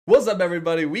What's up,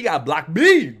 everybody? We got Block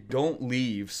B, Don't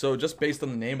Leave. So just based on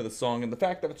the name of the song and the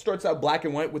fact that it starts out black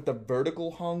and white with the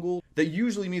vertical hangul, that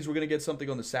usually means we're going to get something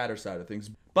on the sadder side of things.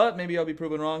 But maybe I'll be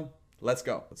proven wrong. Let's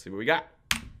go. Let's see what we got.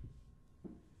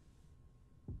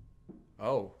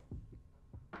 Oh.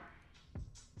 I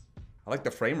like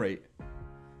the frame rate.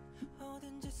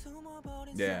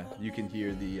 Yeah, you can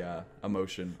hear the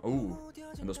emotion. Ooh,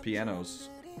 and those pianos.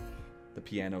 The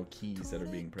piano keys that are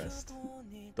being pressed.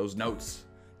 Those notes.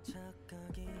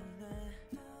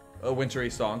 A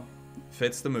wintry song.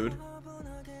 Fits the mood.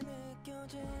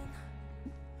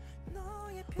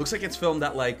 Looks like it's filmed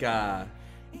at like,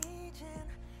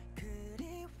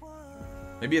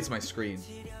 maybe it's my screen.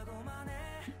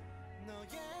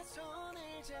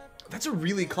 That's a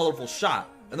really colorful shot.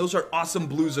 And those are awesome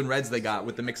blues and reds they got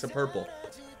with the mix of purple.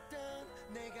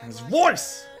 And his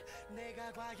voice!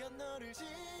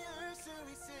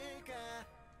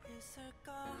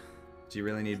 Do you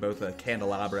really need both a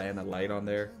candelabra and a light on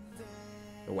there?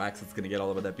 The wax that's gonna get all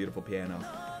over that beautiful piano.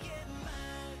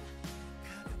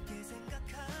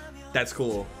 That's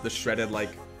cool. The shredded,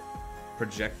 like,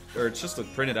 project, or it's just a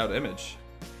printed out image.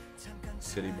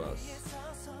 City bus.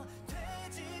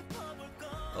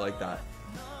 I like that.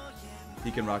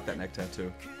 He can rock that neck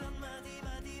tattoo.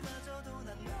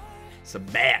 It's a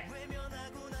bat.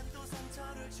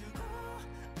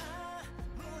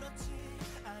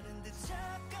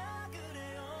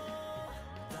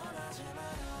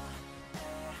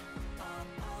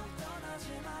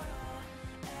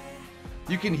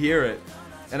 You can hear it.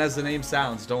 And as the name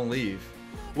sounds, don't leave.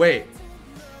 Wait.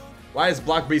 Why is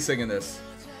Block B singing this?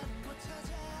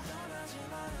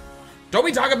 Don't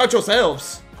be talking about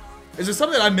yourselves. Is there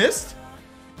something I missed?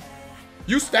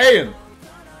 You staying.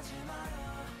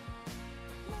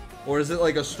 Or is it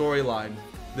like a storyline?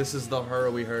 This is the her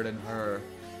we heard in Her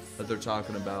that they're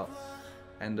talking about.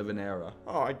 End of an era.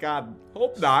 Oh my god.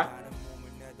 Hope not.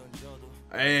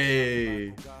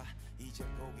 Hey.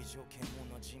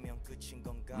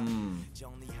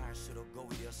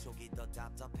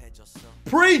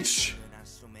 Preach!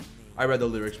 I read the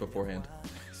lyrics beforehand.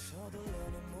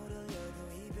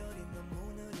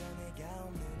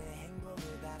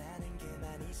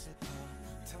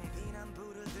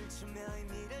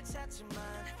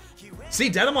 See,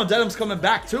 Denim on Denim's coming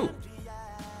back too.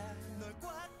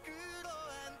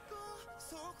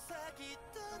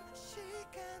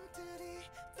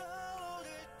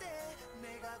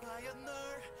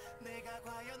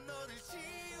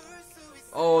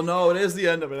 Oh no, it is the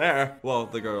end of an era. Well,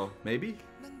 the girl, maybe?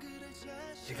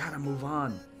 You gotta move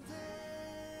on.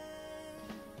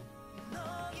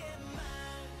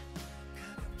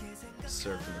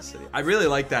 Surf in the city. I really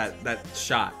like that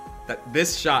shot.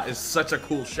 This shot is such a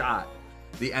cool shot.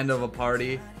 The end of a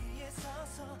party.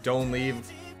 Don't leave.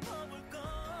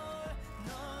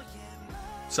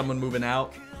 Someone moving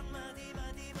out.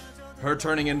 Her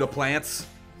turning into plants.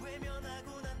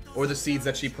 Or the seeds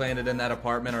that she planted in that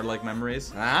apartment are like memories.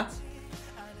 Huh?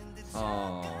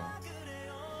 Oh.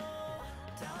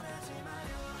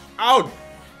 Out!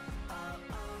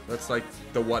 That's like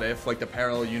the what if, like the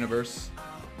parallel universe.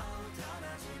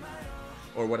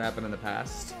 Or what happened in the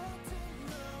past.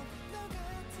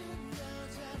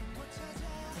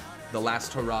 The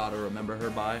last hurrah to remember her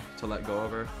by, to let go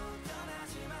of her.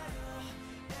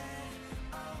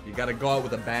 You gotta go out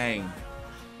with a bang.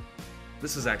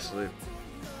 This is actually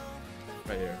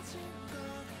right here.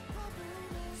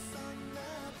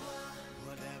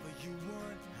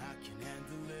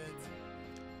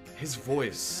 His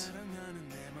voice.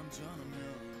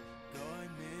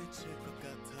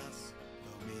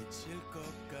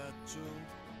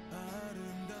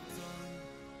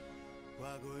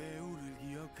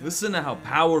 Listen to how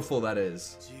powerful that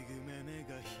is.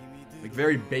 Like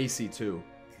very bassy too.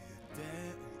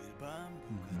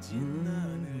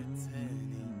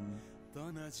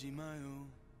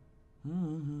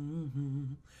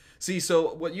 See,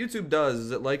 so what YouTube does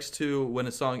is it likes to, when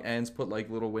a song ends, put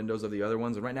like little windows of the other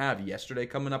ones. And right now I have Yesterday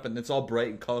coming up and it's all bright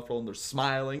and colorful and they're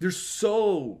smiling. They're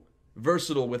so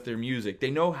versatile with their music. They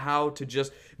know how to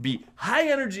just be high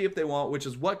energy if they want, which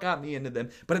is what got me into them,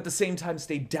 but at the same time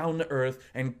stay down to earth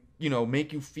and, you know,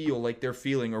 make you feel like they're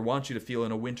feeling or want you to feel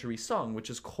in a wintry song, which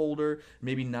is colder,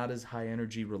 maybe not as high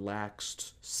energy,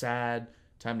 relaxed, sad,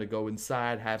 time to go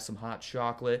inside, have some hot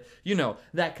chocolate, you know,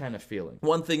 that kind of feeling.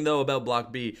 One thing though about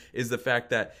Block B is the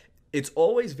fact that it's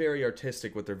always very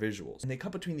artistic with their visuals. And they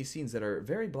cut between these scenes that are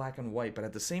very black and white, but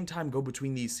at the same time go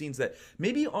between these scenes that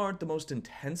maybe aren't the most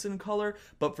intense in color,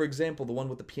 but for example, the one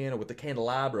with the piano with the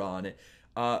candelabra on it,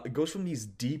 it goes from these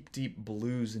deep, deep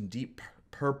blues and deep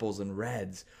purples and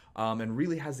reds, and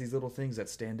really has these little things that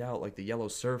stand out, like the yellow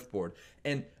surfboard.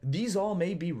 And these all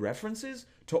may be references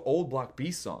to old Block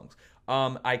B songs.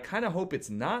 I kind of hope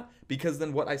it's not, because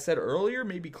then what I said earlier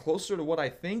may be closer to what I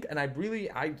think, and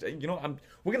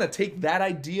we're gonna take that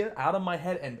idea out of my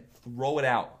head and throw it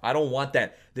out. I don't want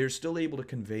that. They're still able to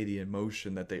convey the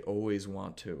emotion that they always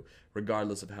want to,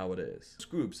 regardless of how it is.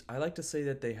 Groups, I like to say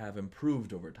that they have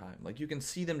improved over time. Like, you can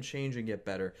see them change and get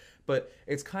better, but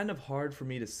it's kind of hard for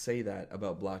me to say that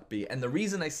about Block B. And the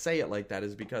reason I say it like that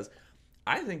is because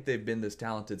I think they've been this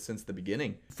talented since the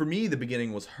beginning. For me, the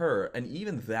beginning was Her, and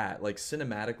even that, like,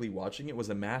 cinematically watching it was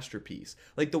a masterpiece.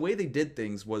 Like, the way they did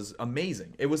things was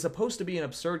amazing. It was supposed to be an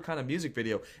absurd kind of music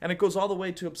video, and it goes all the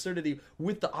way to absurdity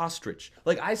with the ostrich.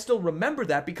 Like, I still remember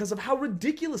that because of how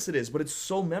ridiculous it is, but it's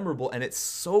so memorable, and it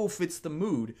so fits the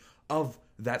mood of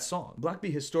that song. Block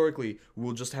B historically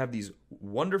will just have these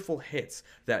wonderful hits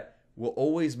that will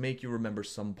always make you remember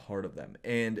some part of them.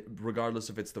 And regardless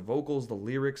if it's the vocals, the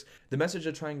lyrics, the message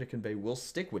they're trying to convey will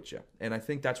stick with you. And I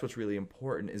think that's what's really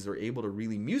important, is they're able to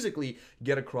really musically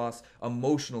get across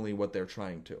emotionally what they're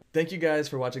trying to. Thank you guys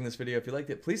for watching this video. If you liked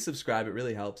it, please subscribe. It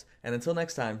really helps. And until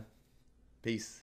next time, peace.